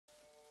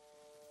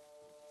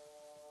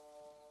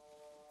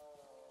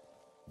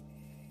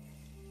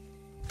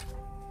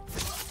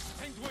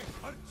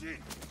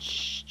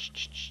Shh, shh,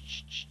 shh, shh,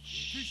 shh, shh.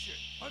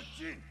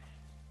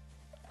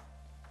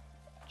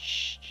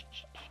 Shh, shh,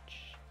 shh,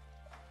 shh.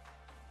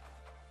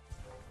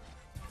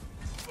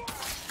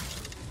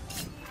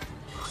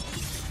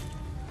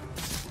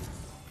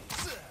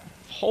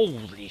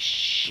 Holy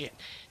shit!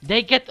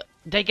 They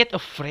get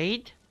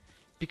afraid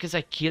because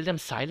I kill them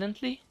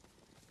silently.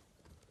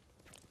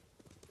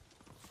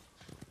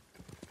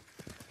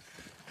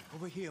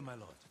 Over here, my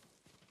lord.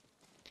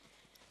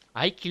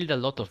 I killed a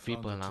lot of Found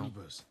people the now.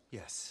 tubers.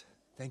 Yes,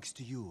 thanks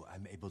to you,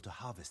 I'm able to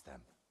harvest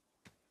them.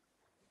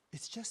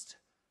 It's just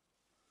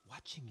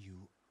watching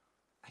you.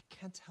 I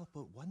can't help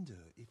but wonder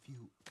if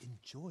you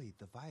enjoy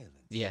the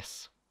violence.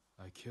 Yes.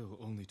 I kill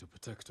only to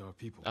protect our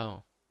people.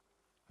 Oh.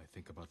 I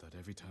think about that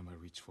every time I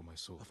reach for my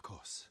sword. Of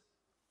course.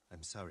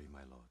 I'm sorry,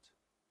 my lord.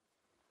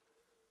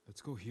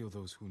 Let's go heal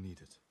those who need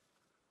it.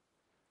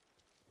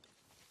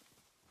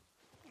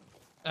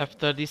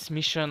 After this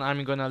mission,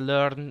 I'm gonna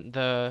learn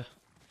a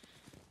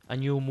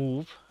new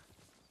move,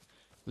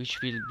 which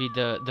will be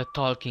the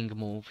talking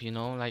move. You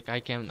know, like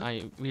I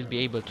will be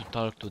able to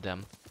talk to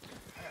them,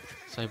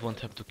 so I won't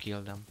have to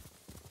kill them.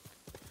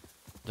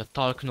 The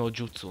talk no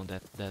jutsu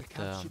that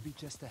Should be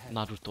just ahead.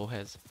 Naruto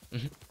has.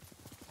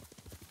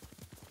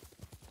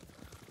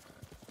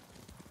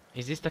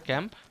 Is this the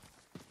camp?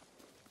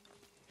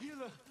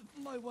 Healer,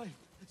 my wife,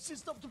 she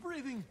stopped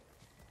breathing.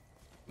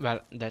 Well,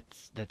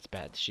 that's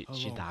bad. She How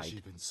long has died. she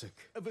been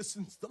sick? Ever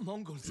since the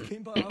Mongols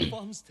came by our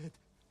farmstead,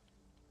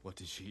 What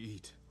did she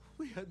eat?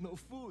 we had no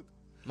food,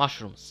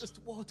 Mushrooms.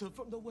 just water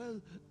from the well.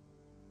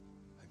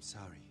 I'm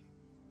sorry.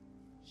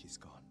 She's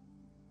gone.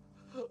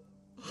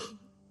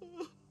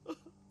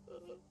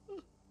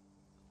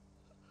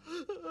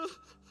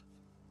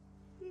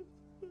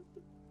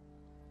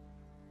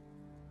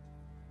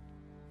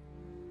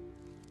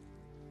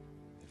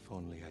 If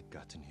only I'd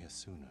gotten here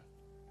sooner.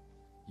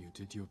 You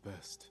did your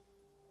best.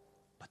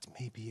 But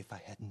maybe if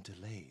I hadn't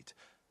delayed,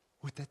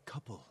 with that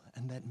couple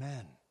and that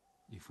man.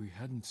 If we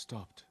hadn't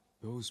stopped,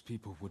 those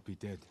people would be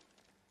dead.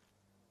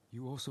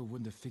 You also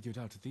wouldn't have figured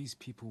out these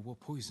people were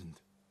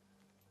poisoned.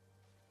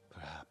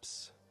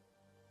 Perhaps.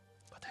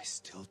 But I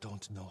still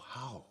don't know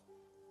how.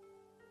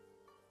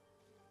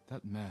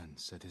 That man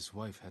said his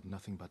wife had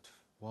nothing but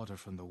water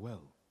from the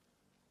well.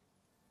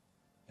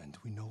 And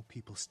we know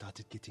people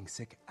started getting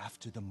sick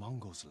after the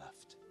Mongols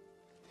left.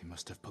 They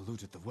must have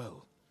polluted the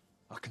well.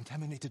 A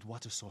contaminated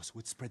water source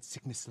would spread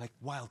sickness like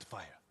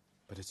wildfire.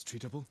 But it's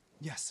treatable?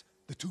 Yes,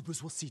 the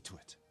tubers will see to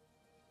it.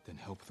 Then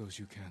help those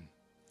you can.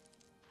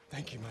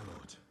 Thank you, my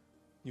lord.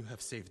 You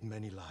have saved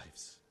many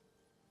lives.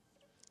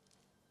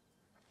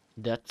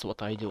 That's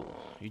what I do.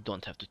 You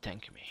don't have to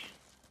thank me.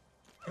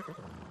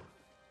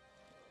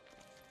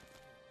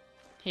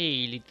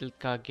 Hey, little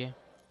Kage.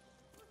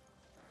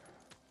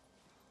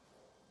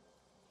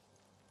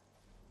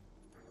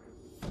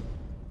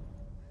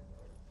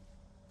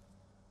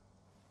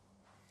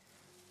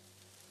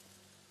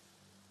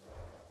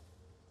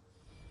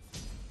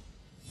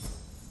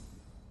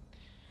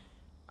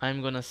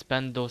 I'm gonna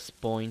spend those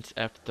points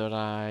after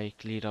I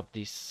clear up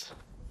this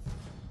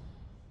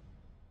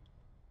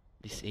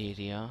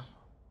area.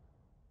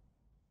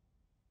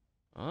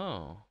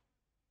 Oh.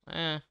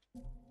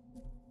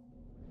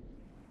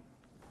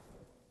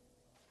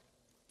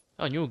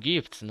 Oh, new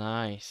gifts,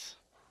 nice.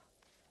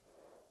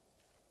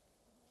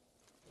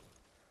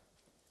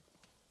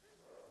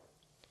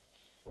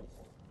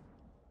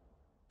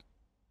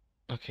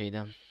 Okay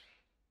then.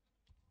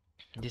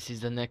 This is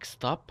the next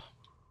stop.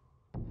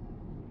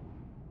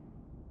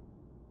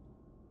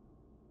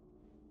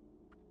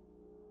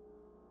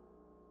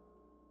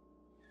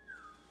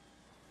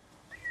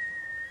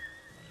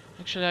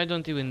 Actually, I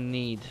don't even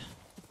need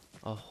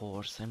a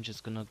horse. I'm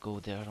just gonna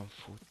go there on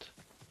foot.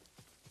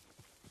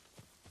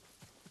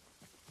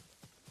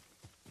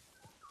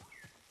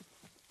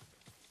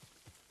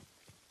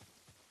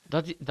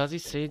 Does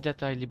it say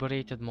that I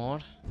liberated more?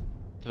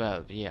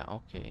 12, yeah,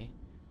 okay.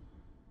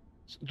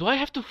 So, do I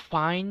have to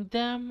find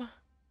them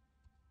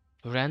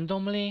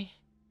randomly?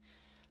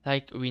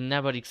 Like, we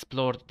never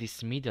explored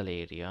this middle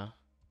area.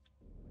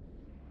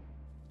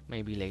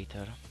 Maybe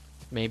later.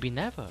 Maybe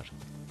never.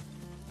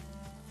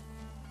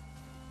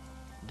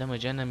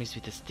 Damage enemies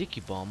with a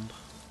sticky bomb.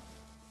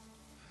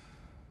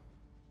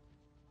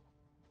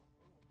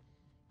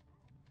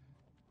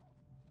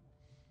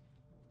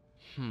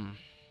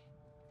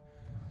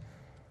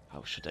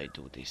 How should I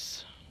do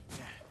this?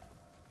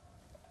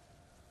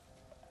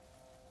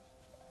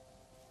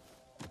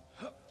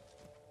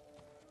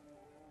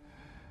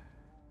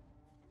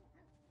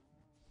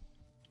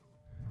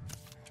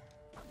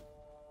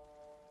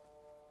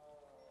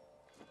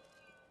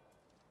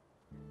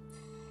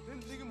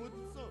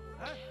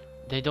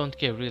 They don't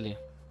care, really.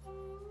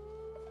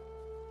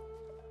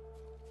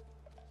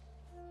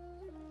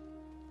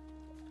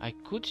 I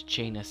could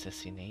chain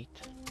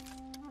assassinate,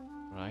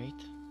 right?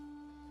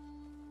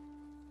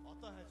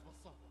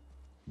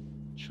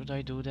 Should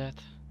I do that?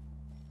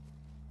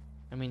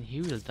 I mean,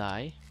 he will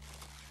die.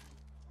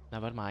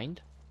 Never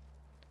mind.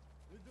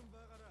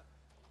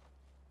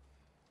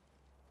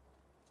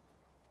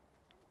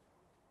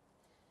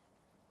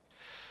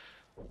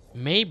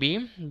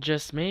 Maybe,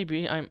 just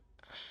maybe, I'm...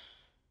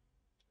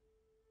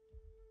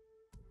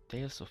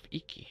 Tales of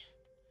Iki.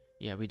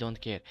 Yeah, we don't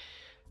care.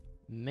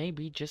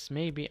 Maybe, just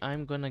maybe,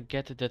 I'm gonna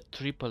get the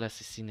triple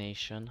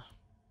assassination.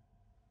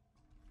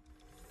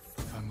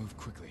 If I move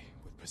quickly,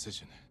 with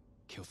precision,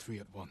 kill 3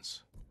 at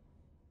once,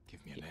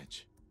 give me an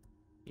edge.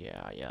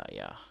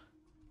 Yeah.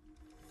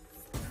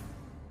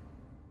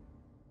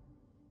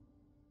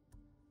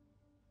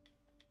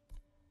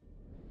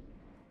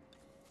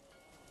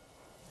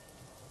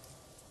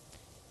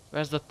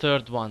 Where's the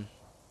third one?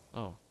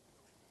 Oh.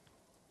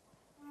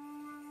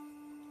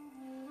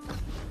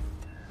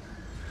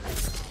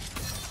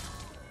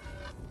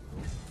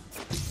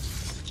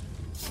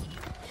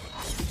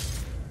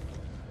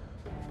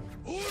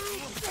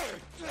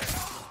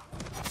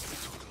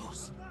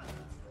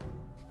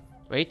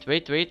 Wait.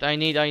 I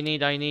need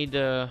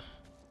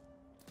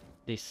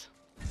this.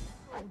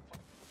 I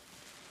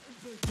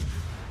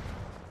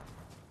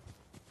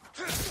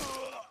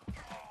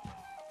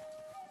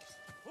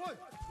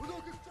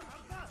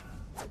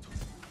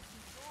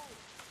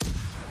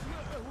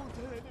won't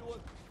tell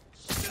anyone.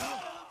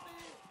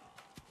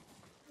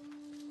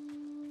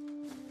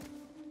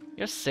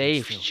 You're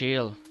safe, Still.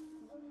 chill.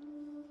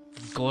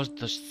 Ghost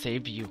to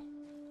save you.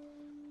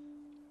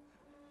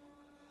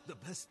 The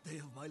best day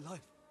of my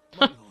life,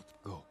 my lord.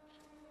 Go,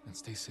 and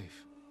stay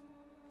safe.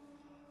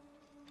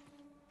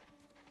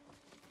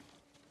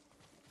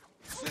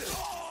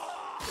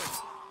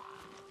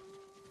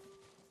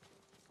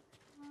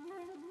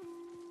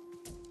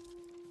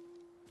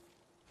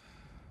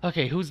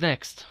 Okay, who's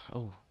next?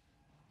 Oh.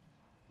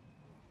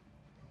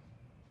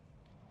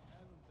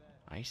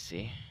 I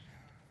see.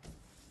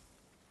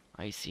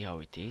 I see how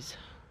it is.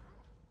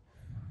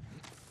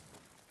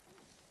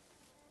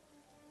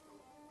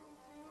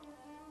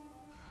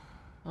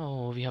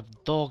 Oh, we have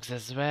dogs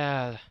as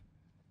well.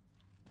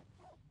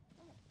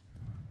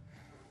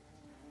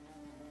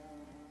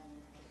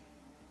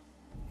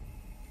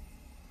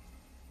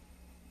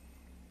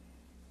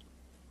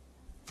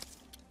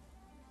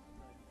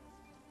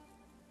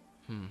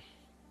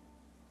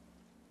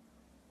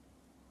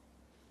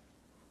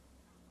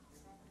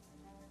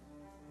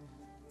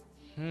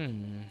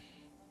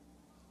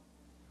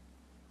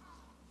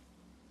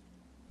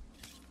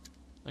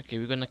 Okay,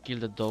 we're gonna kill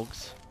the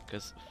dogs,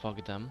 cause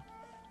fuck them.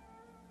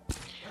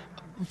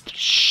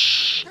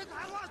 Shh,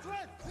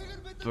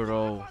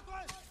 bro.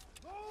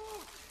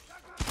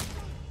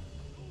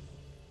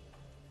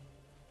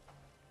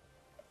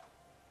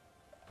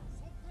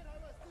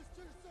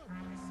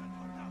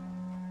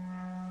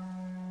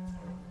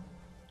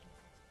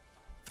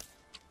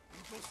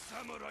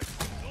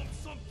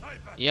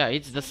 Yeah,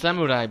 it's the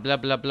samurai. Blah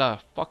blah blah.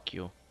 Fuck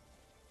you.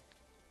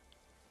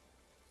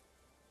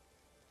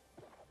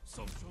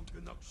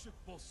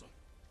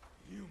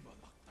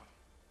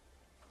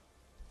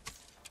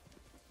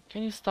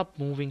 Can you stop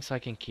moving so I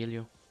can kill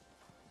you?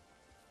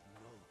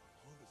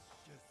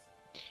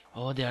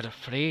 Oh, they are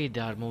afraid. They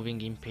are moving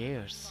in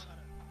pairs.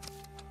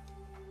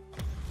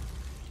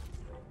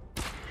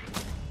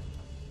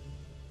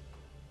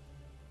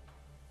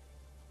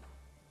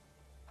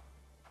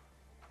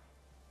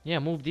 Yeah,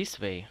 move this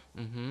way.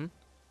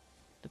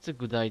 That's a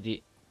good idea.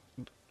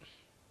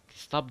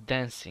 Stop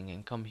dancing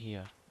and come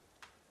here.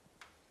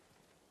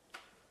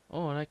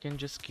 Or I can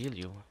just kill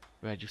you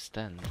where you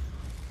stand.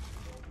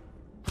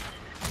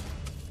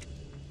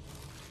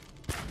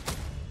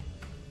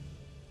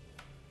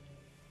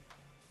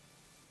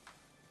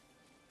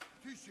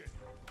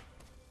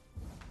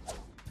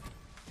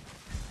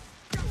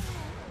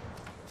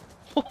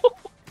 I'm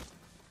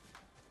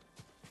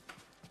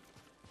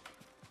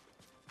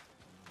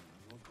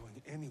not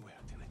going anywhere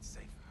till it's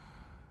safe.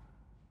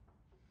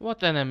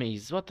 What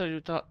enemies? What are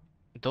you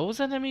Those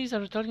enemies?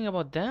 Are you talking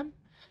about them?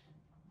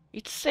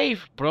 It's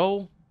safe,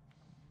 bro.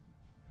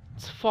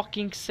 It's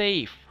fucking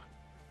safe.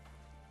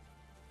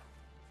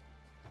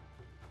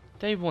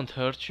 They won't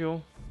hurt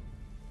you.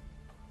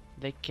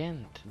 They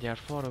can't. They are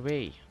far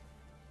away.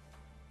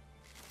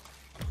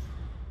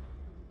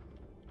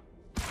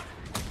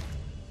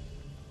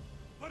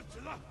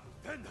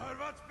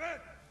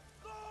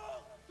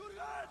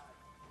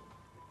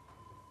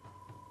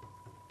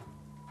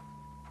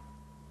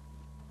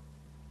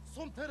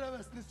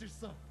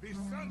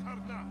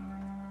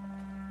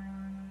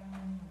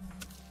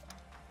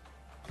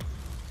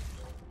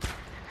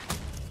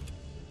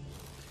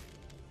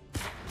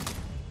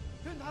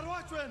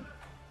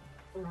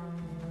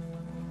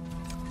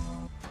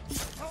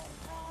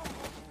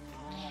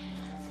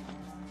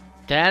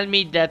 Tell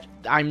me that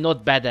I'm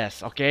not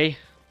badass, okay?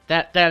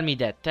 Tell me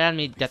that. Tell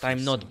me that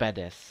I'm not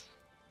badass.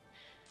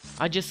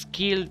 I just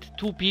killed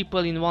 2 people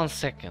in 1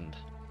 second.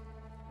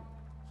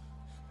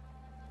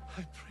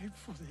 I prayed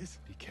for this.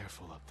 Be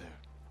careful up there.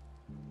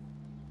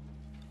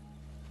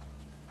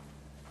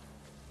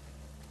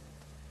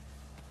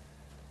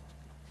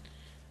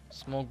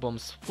 Smoke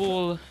bombs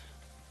full.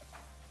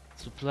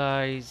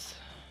 Supplies.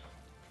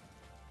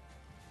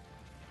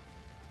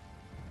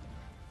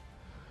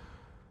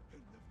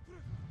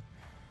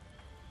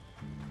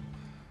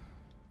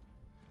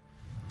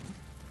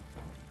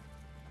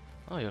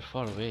 you're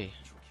far away.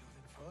 Should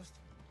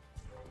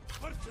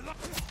we kill them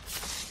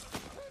first?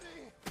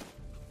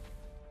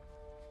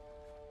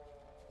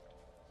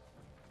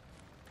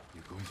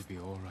 You're going to be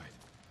all right.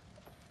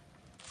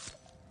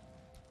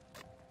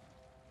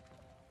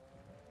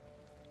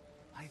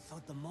 I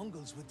thought the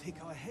Mongols would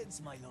take our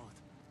heads, my lord.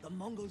 The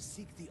Mongols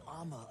seek the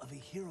armor of a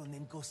hero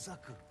named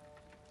Gosaku.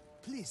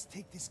 Please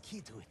take this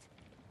key to it.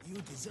 You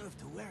deserve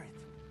to wear it.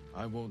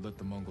 I won't let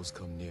the Mongols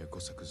come near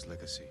Gosaku's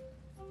legacy.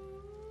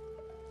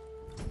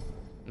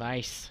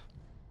 Nice.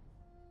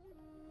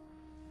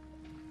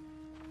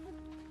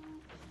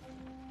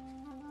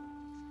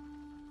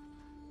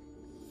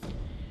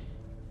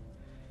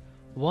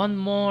 One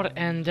more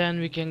and then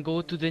we can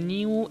go to the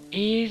new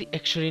area.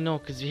 Actually no,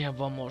 because we have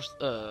one more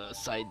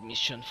side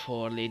mission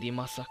for Lady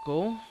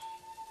Masako.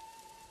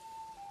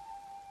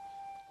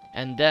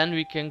 And then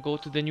we can go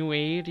to the new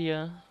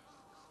area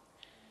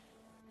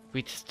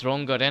with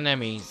stronger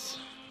enemies.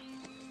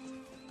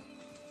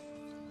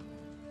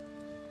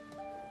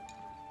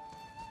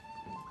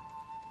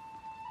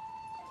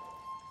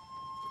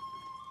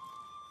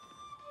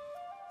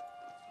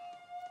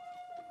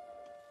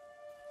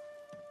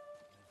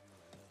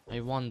 I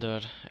wonder,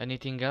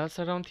 anything else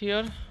around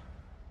here?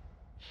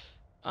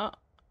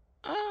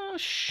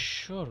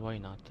 Sure, why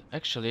not?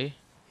 Actually,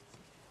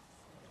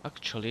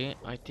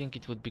 I think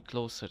it would be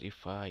closer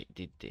if I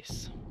did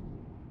this.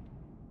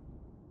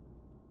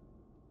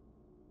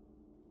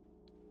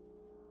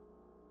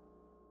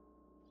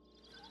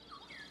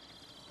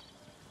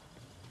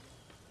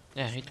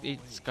 Yeah,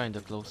 it's kind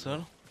of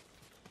closer.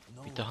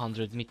 With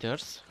 100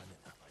 meters.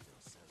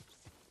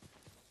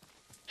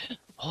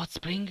 Hot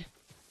spring?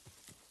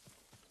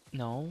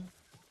 No.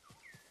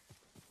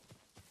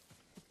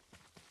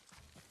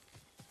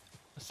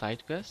 A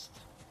side quest?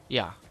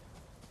 Yeah.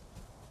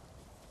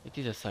 It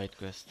is a side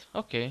quest.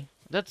 Okay,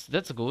 that's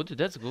good.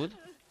 That's good.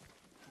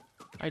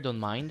 I don't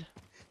mind.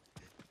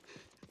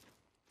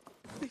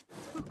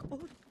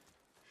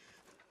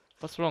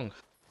 What's wrong?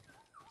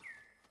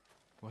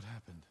 What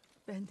happened?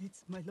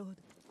 Bandits, my lord.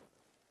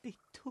 They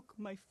took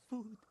my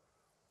food.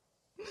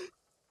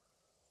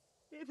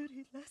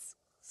 Every last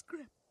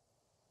scrap.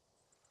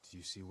 Do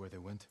you see where they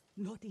went?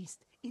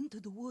 Northeast, into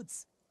the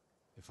woods.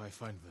 If I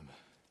find them,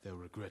 they'll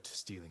regret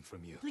stealing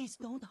from you. Please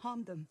don't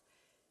harm them.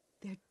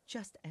 They're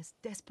just as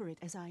desperate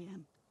as I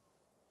am.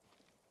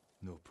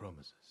 No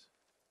promises.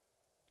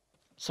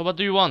 So what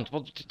do you want?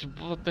 What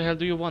the hell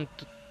do you want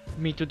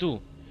me to do?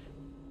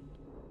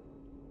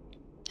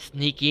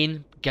 Sneak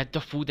in, get the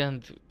food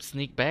and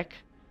sneak back?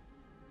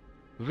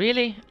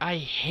 Really? I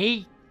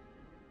hate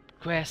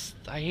quests.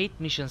 I hate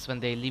missions when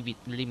they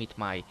limit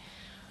my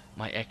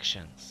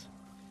actions.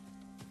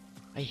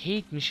 I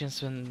hate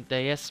missions when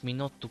they ask me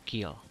not to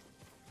kill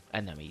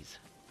enemies.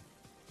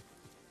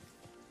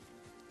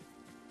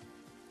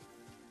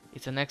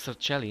 It's an extra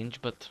challenge,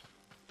 but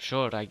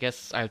sure, I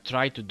guess I'll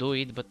try to do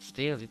it, but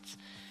still,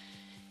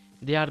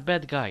 they are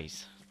bad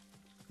guys.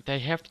 They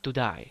have to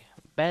die.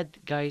 Bad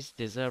guys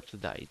deserve to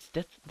die. It's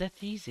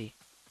that easy.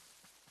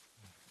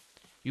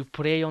 You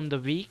prey on the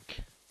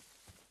weak.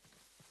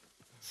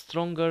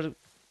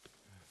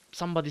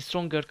 Somebody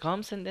stronger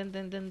comes and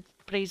then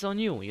preys on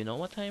you. You know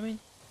what I mean?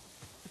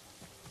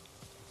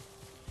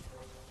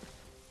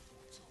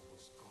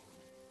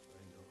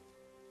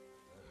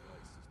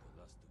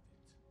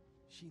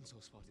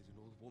 Shinzo spotted an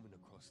old woman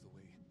across the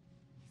way.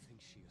 He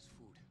thinks she has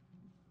food.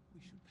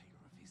 We should pay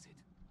her a visit.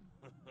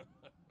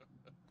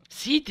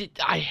 See,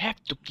 I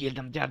have to kill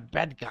them. They are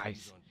bad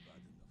guys. Aren't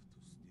bad enough to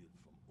steal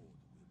from old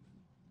women.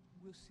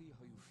 We'll see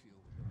how you feel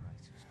when the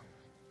night is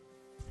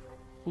gone.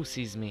 Who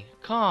sees me?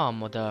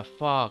 Come the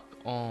fuck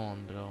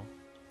on, bro.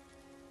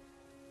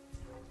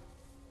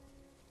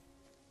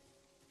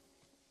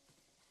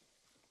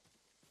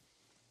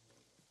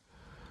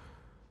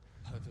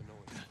 I don't know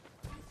if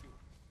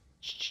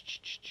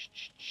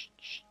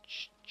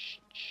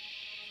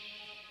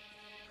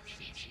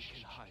you think you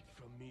can hide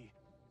from me.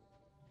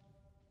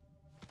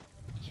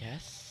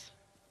 Yes,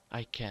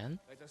 I can.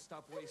 Let us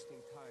stop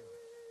wasting time.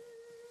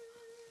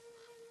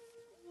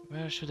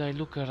 Where should I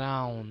look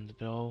around,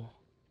 bro?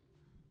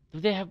 Do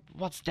they have...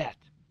 What's that?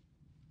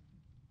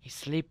 He's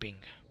sleeping.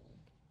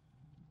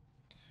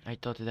 I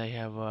thought that I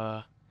have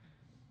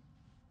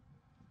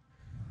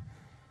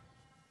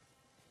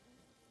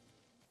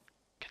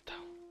Get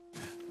down.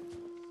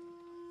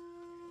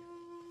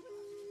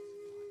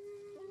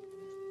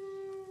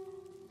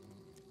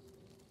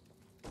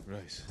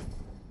 Rice.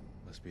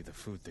 Must be the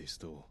food they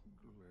stole.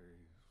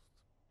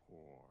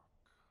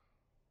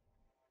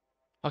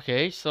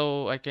 Okay,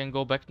 so I can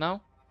go back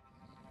now?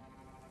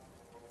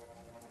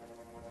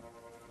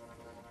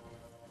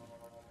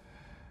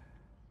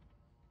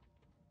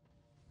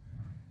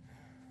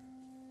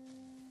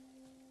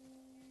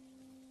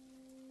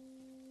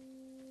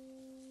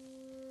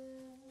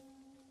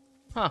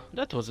 Huh,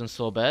 that wasn't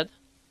so bad.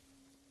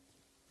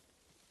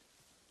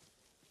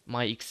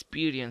 My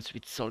experience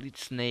with Solid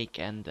Snake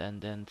and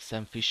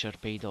Sam Fisher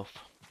paid off.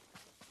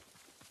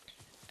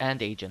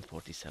 And Agent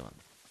 47.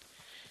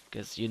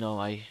 Because, you know,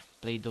 I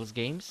played those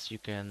games. You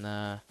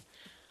can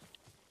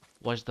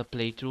watch the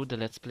playthrough, the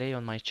let's play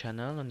on my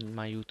channel, on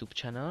my YouTube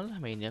channel,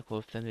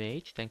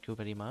 Maniac08. Thank you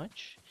very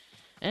much.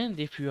 And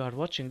if you are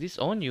watching this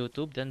on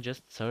YouTube, then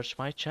just search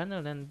my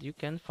channel and you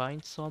can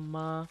find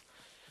some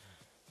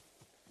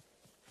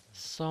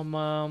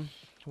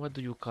what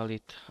do you call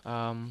it?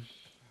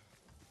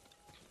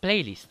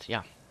 Playlist,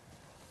 yeah.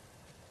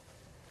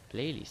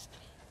 Playlist.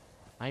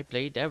 I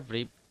played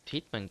every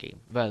Hitman game.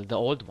 Well, the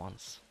old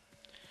ones,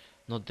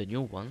 not the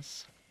new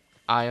ones.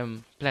 I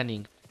am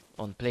planning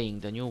on playing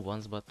the new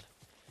ones, but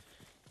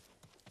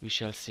we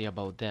shall see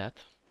about that.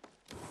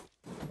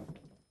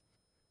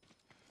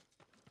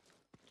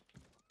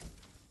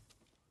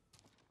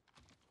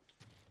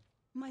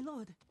 My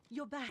lord,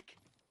 you're back.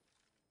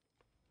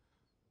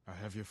 I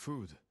have your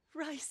food.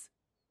 Rice.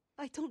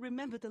 I don't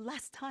remember the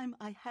last time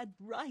I had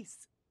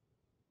rice.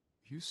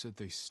 You said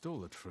they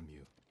stole it from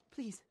you.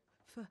 Please,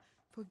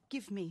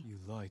 forgive me. You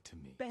lied to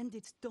me.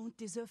 Bandits don't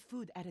deserve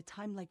food at a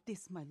time like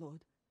this, my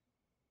lord.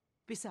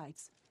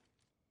 Besides,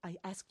 I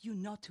asked you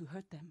not to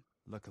hurt them.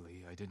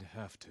 Luckily, I didn't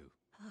have to.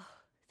 Oh,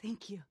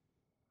 thank you.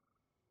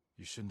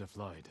 You shouldn't have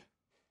lied.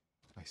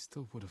 I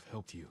still would have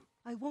helped you.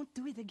 I won't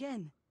do it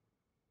again.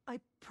 I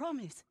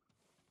promise.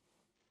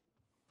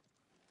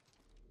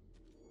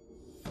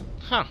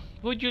 Huh,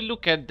 would you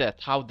look at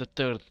that, how the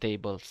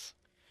turntables.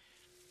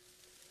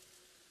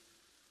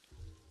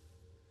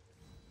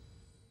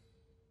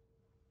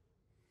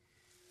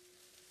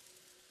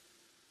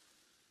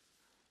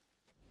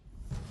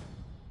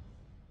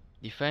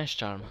 Defense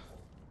charm.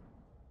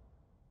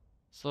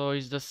 So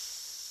it's the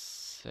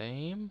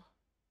same?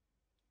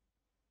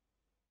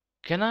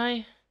 Can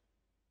I?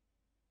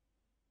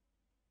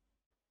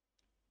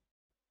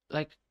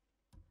 Like...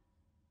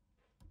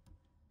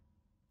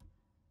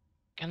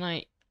 Can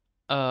I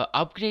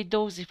upgrade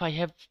those if I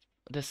have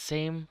the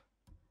same?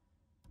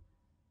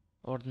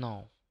 Or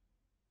no?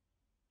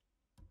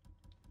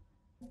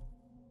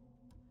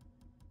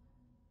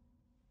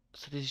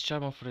 So this is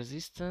charm of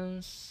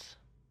resistance.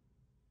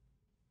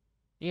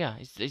 Yeah,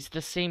 it's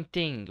the same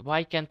thing.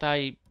 Why can't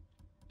I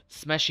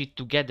smash it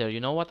together?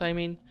 You know what I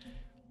mean?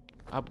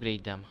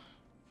 Upgrade them.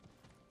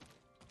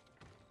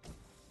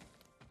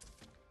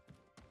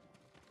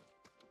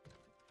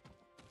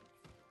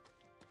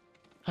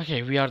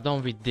 Okay, we are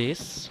done with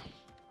this.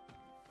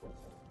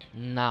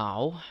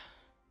 Now,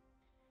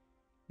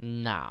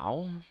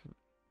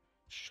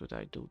 should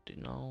I do the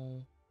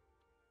no?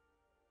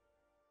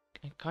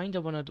 I kind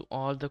of wanna do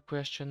all the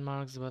question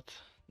marks, but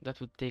that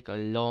would take a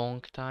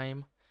long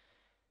time.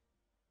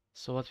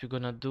 So what we're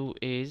gonna do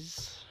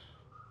is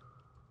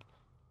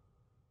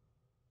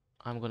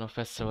I'm gonna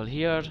festival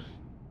here,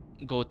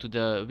 go to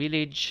the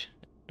village,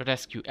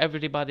 rescue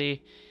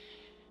everybody,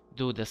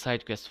 do the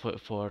side quest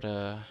for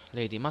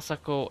Lady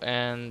Masako,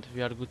 and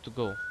we are good to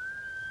go.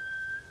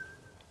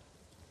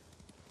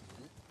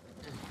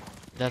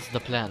 That's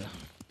the plan.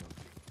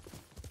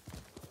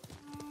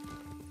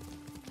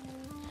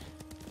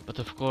 But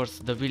of course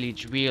the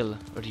village will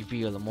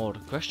reveal more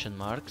question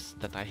marks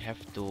that I have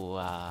to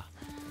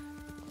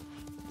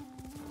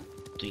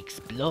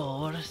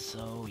explore,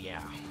 so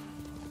yeah.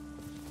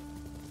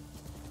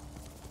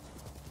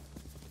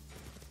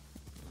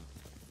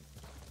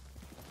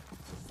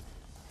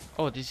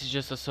 Oh, this is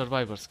just a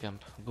survivor's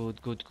camp.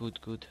 Good, good, good,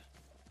 good.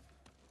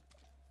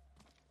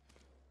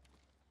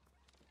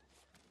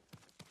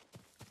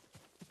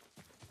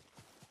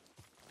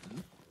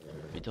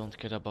 We don't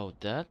care about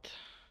that.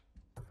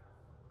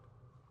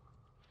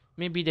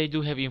 Maybe they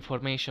do have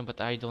information, but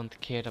I don't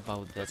care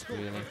about that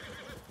really.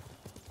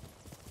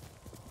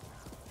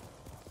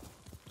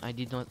 I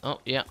did not. Oh,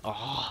 yeah.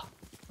 Oh,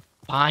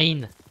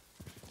 fine.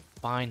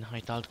 Fine, I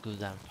talked to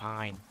them.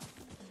 Fine.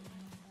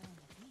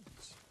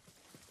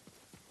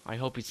 I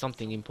hope it's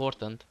something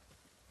important.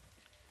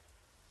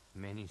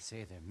 Many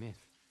say they're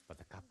myth, but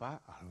the kappa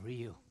are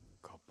real.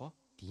 Kappa?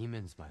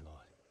 Demons, my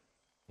lord.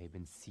 They've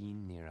been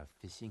seen near a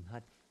fishing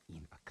hut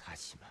in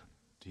Akashima.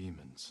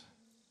 Demons.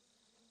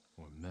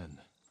 Or men.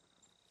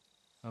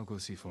 I'll go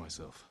see for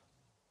myself.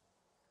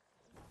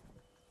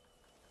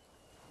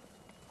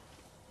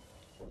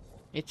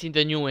 It's in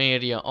the new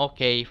area.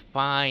 Okay,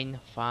 fine,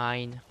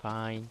 fine,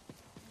 fine.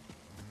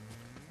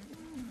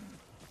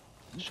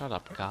 Shut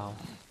up, cow.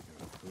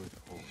 Good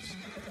horse.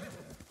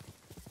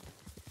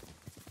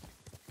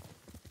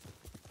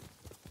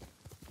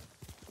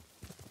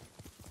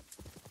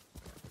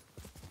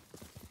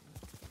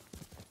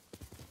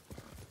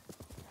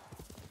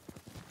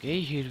 Okay,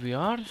 here we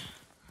are.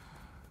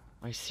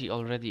 I see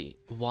already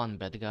one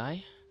bad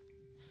guy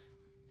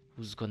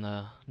who's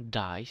gonna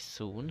die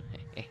soon.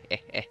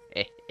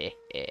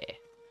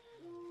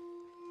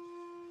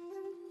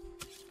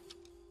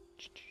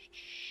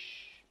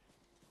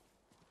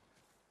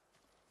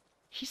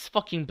 He's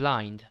fucking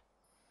blind.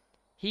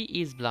 He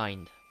is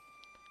blind.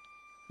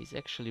 He's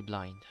actually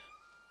blind.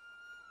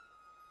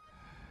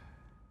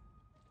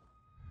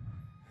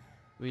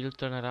 We'll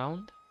turn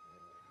around.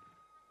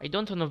 I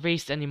don't wanna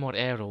waste any more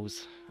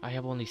arrows. I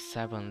have only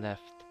 7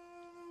 left.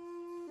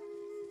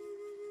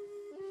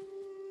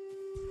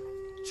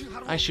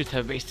 I should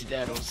have wasted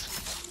arrows.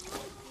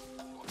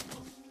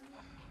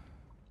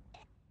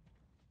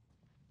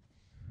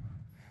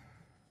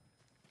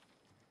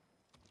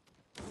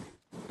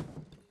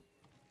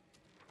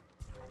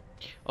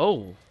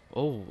 Oh,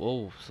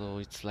 oh, so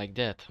it's like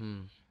that.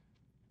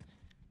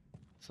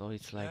 So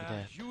it's like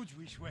that. Huge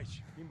wish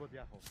wish.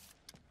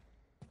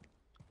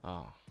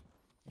 Oh,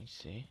 I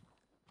see.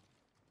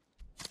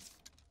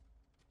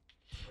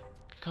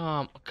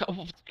 Come,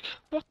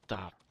 what the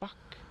fuck?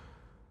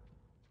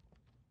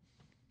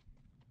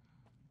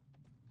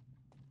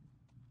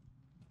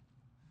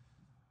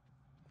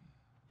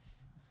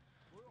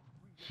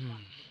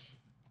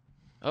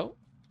 Oh,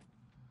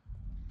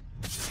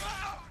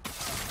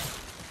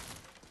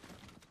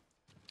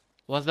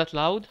 was that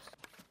loud?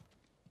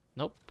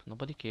 Nope,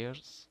 nobody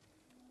cares.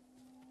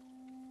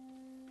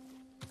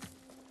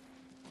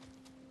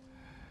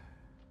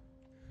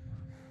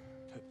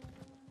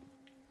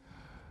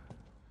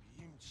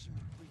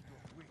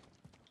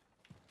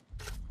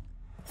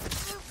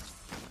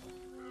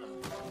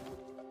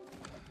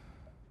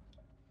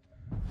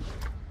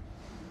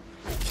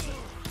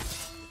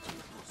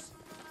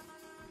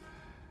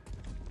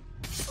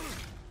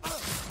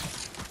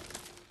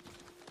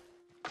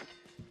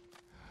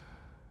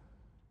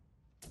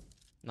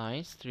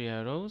 Nice, 3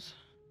 arrows.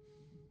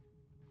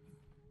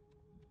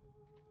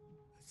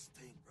 Let's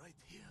stay right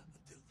here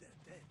until they're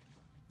dead.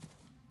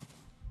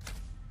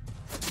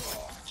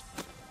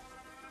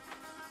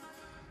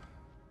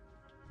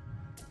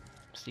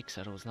 6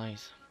 arrows,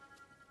 nice.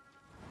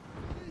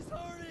 Please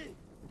hurry!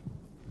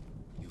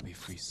 You'll be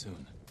free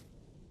soon.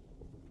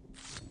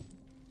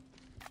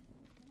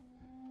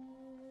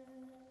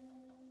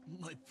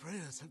 My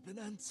prayers have been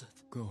answered.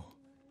 Go.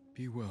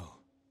 Be well.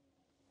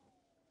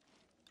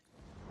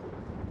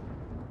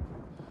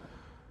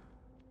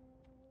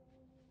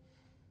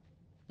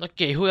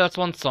 Okay, who else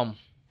wants some?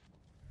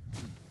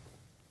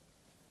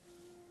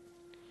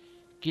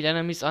 Kill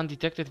enemies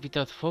undetected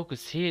without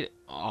focus here.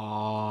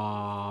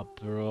 Ah,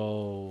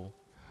 bro.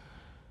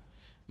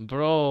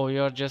 Bro,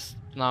 you're just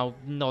now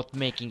not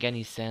making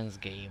any sense,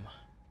 game.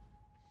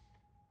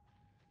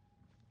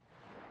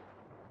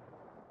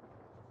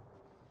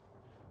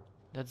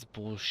 That's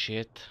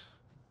bullshit.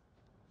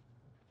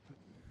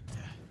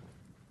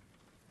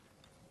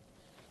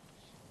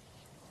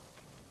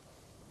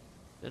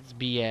 That's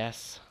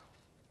BS.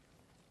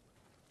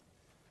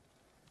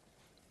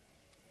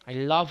 I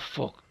love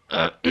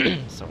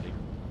sorry.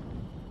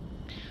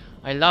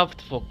 I loved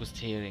focused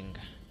hearing.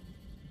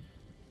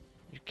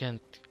 You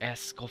can't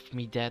ask of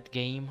me that,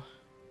 game.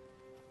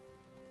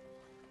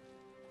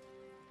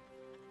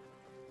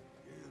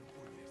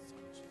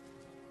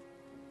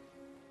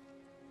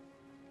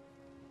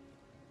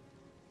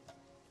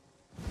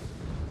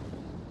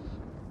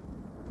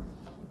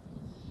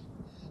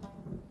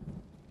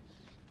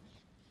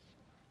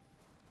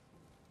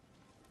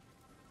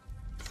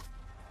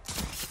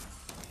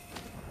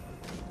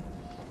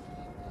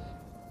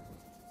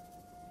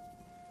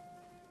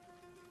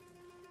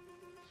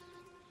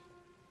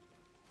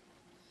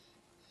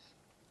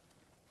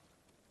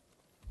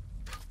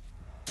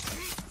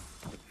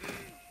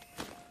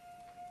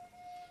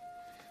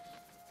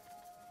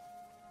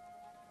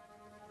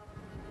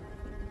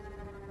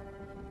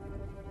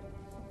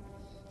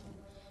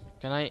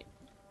 Can I?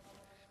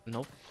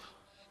 Nope.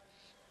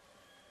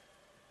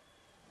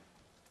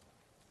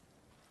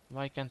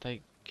 Why can't I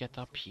get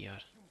up here?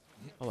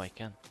 Oh, I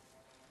can.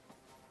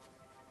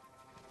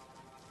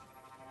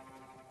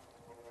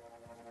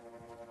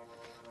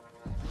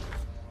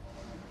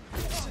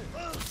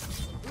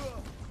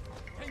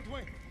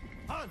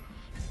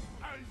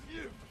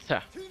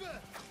 Sir.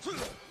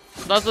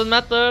 Doesn't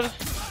matter.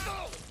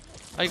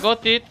 I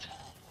got it.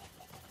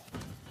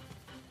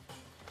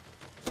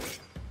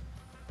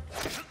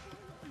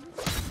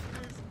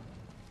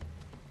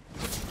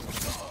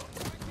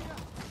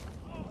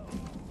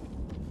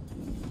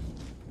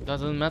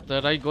 Doesn't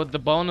matter. I got the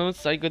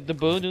bonus. I got the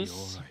bonus.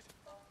 You'll be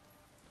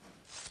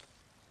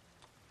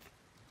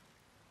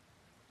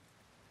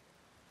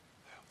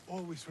all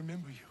right. Always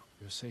remember you.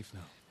 You're safe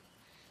now.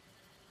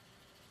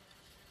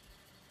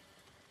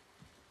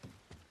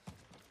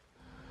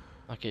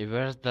 Okay,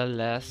 where's the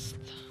last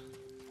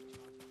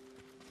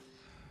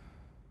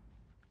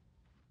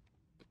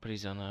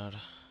prisoner?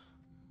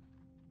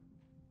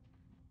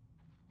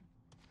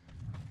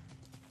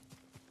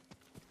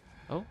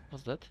 Oh,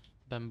 what's that?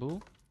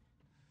 Bamboo?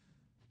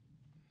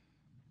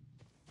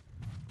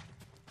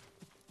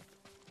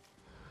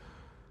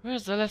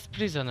 Where's the last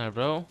prisoner,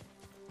 bro?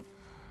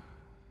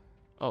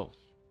 Oh,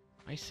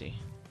 I see.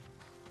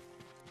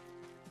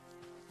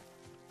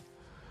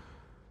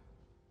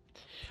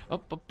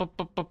 Up, up, up,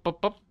 up, up,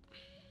 up, up.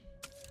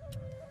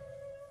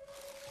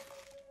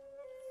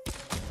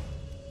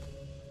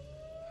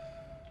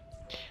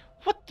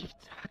 What?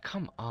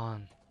 Come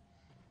on.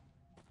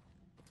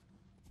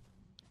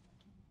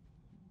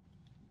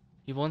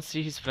 He won't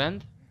see his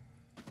friend?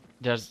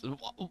 There's...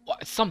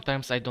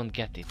 Sometimes I don't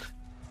get it.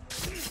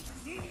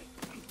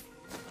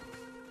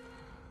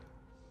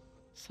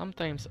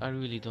 Sometimes I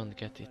really don't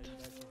get it.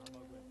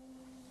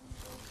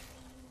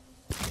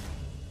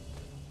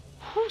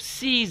 Who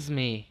sees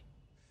me?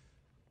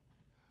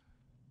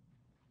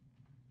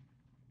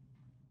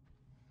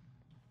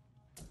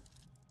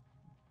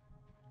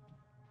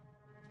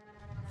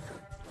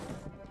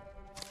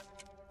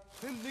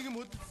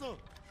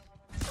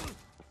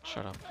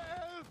 Shut up.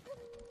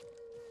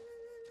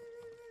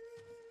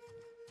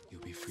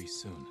 You'll be free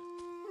soon.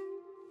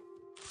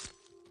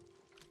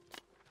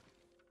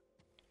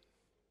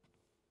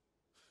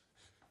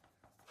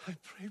 I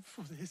prayed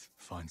for this.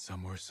 Find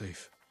somewhere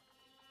safe.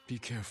 Be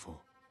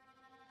careful.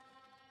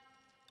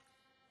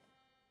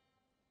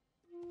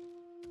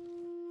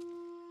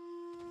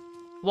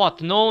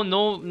 What?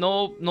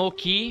 No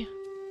key?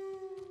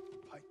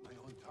 Bite my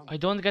own tongue. I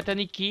don't get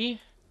any key?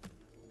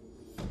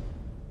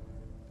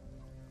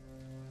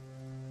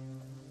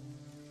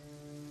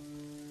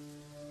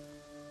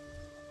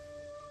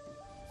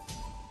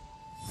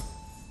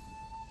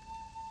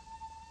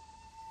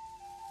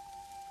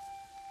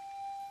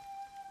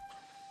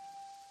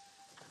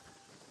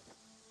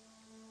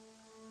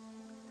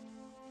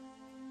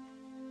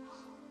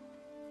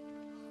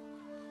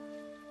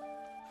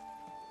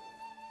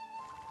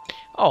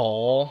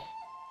 Oh,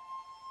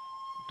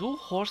 do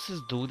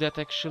horses do that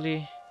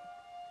actually?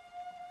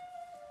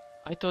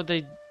 I thought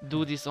they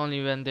do this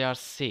only when they are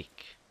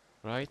sick,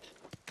 right?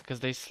 Because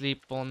they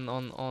sleep on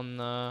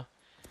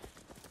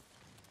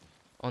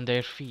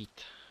their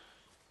feet.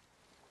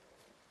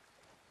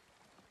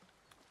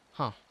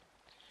 Huh.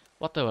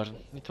 Whatever.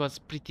 It was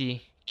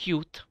pretty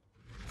cute.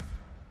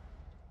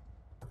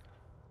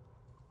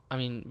 I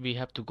mean, we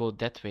have to go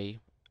that way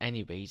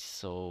anyways,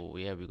 so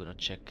yeah, we're gonna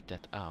check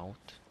that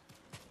out.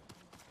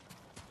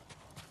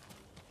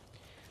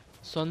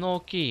 So no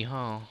key,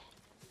 huh?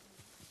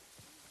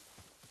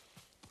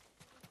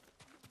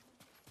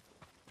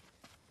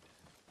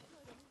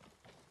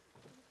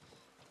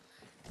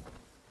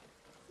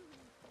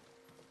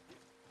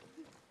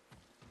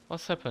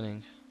 What's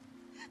happening?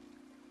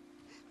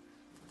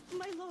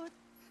 My lord,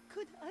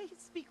 could I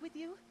speak with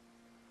you?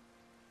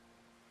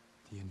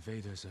 The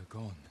invaders are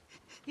gone.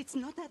 It's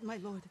not that, my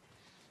lord.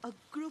 A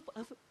group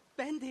of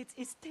bandits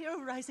is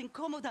terrorizing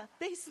Komoda.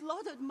 They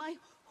slaughtered my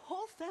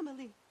whole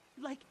family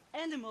like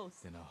animals.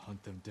 Then I'll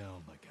hunt them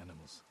down like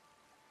animals.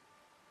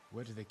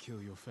 Where did they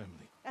kill your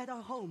family? At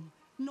our home,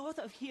 north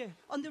of here,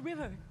 on the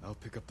river. I'll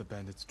pick up the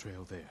bandits'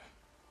 trail there.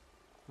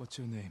 What's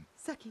your name?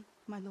 Saki,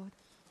 my lord.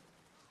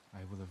 I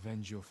will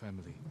avenge your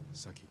family,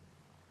 Saki.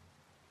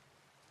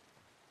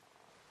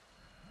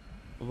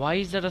 Why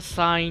is there a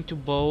sign to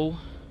bow?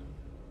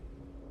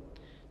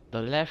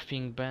 The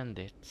laughing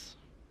bandits.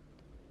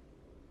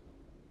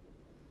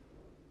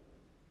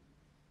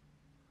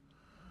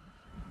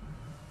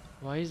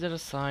 Why is there a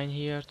sign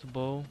here to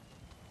bow?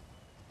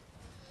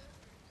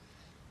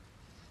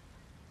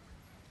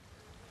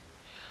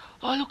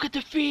 Oh, look at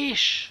the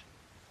fish!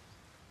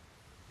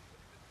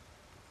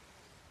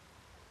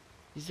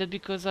 Is that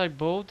because I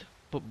bowed?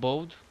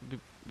 Bowed?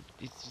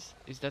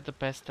 Is that the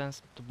past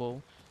tense to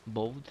bow?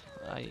 Bowed?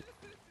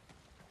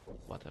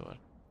 Whatever.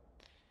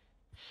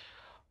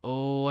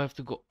 Oh, I have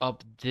to go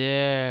up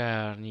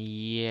there.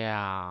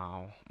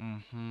 Yeah.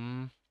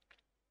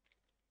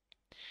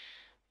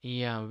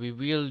 Yeah, we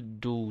will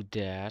do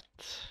that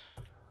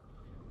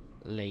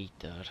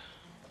later.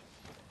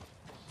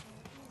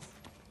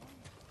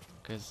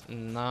 Because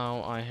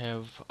now I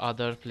have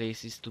other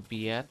places to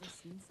be at. Ever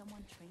seen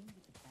someone trained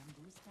with the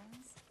bamboo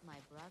stands? My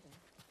brother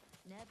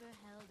never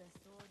held a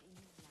sword in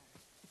his life.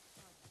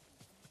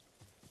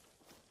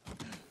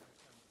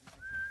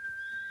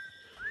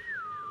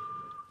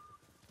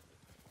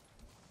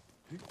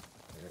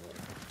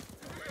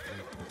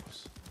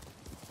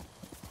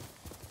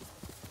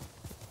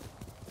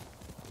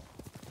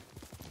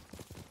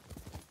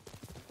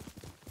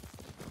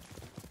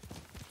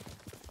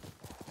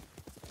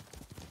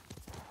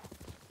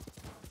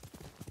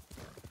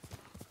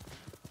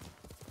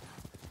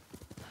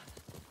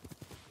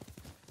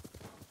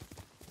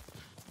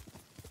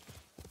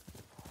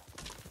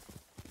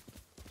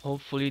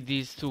 Hopefully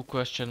these two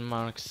question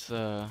marks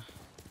are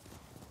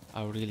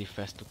really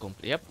fast to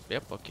complete.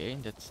 Yep, okay,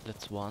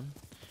 that's one.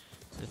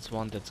 That's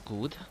one that's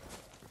good.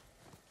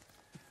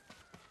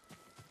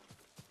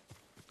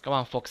 Come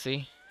on,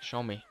 Foxy,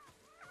 show me.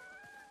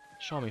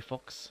 Show me,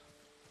 Fox.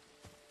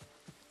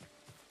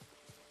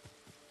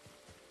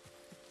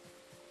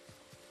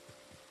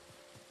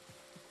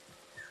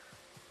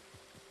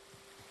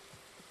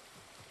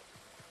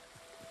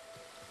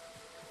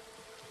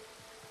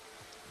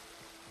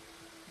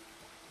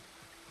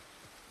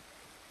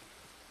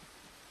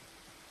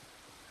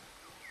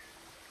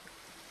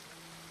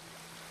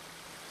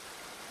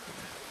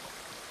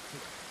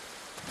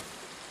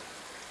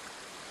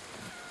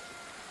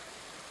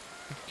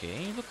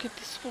 Okay, look at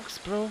this fox,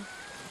 bro.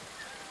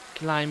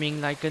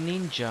 Climbing like a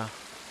ninja.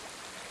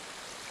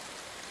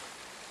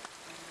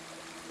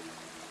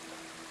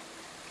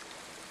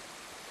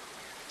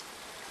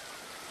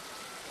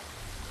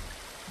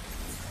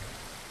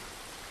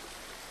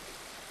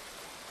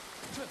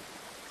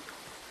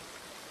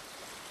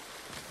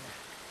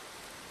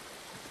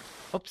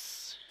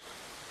 Oops.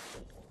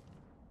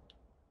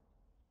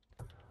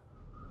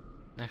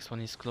 Next one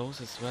is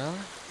close as well.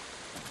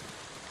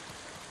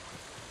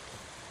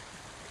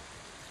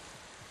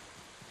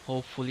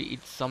 Hopefully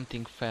it's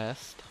something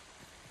fast.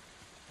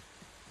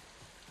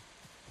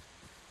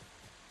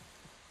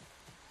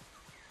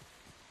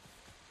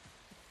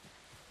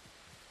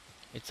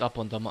 It's up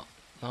on the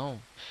no.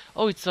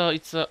 Oh, it's a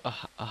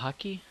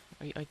haki.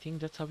 I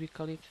think that's how we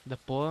call it. The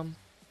poem.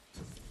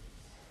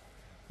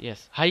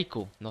 Yes,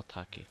 haiku, not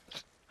haki.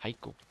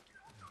 Haiku.